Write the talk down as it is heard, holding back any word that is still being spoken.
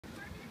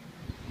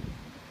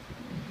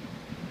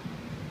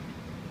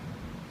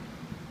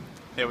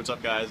Hey, what's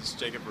up, guys? It's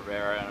Jacob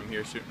Rivera, and I'm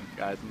here shooting with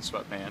guys in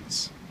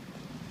sweatpants.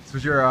 This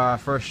was your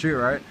first shoot,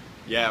 right?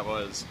 Yeah, it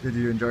was. Did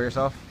you enjoy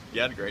yourself?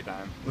 Yeah, I had a great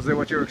time. Was it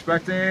what you were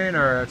expecting,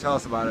 or tell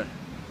us about it?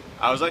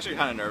 I was actually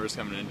kind of nervous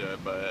coming into it,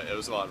 but it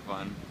was a lot of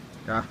fun.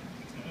 Yeah.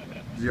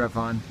 Did you have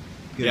fun?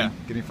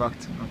 Getting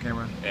fucked on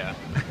camera? Yeah,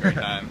 great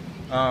time.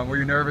 Were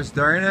you nervous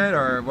during it,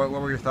 or what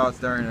were your thoughts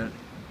during it?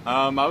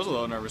 I was a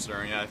little nervous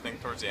during it. I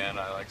think towards the end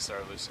I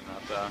started loosening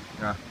up though.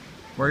 Yeah.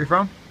 Where are you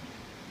from?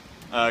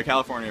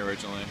 California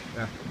originally.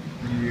 Yeah.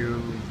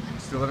 You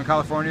still live in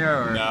California,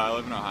 or? No, I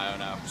live in Ohio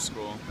now for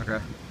school. Okay.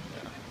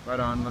 Yeah. Right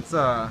on. Let's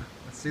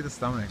see the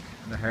stomach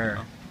and the hair.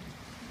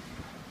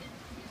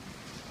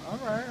 All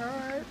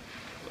right.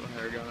 Little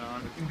hair going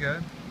on. Looking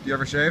good. Do you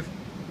ever shave?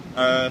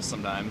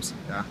 Sometimes.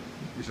 Yeah.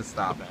 You should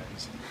stop.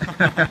 Depends.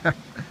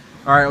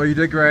 All right. Well, you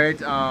did great.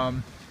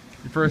 Your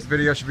first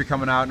video should be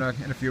coming out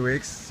in a few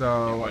weeks,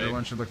 so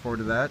everyone should look forward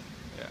to that.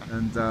 Yeah.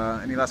 And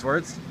any last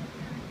words?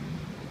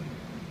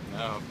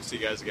 No, see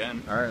you guys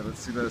again. All right. Let's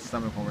see the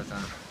stomach one more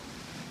time.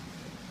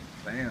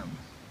 Bam.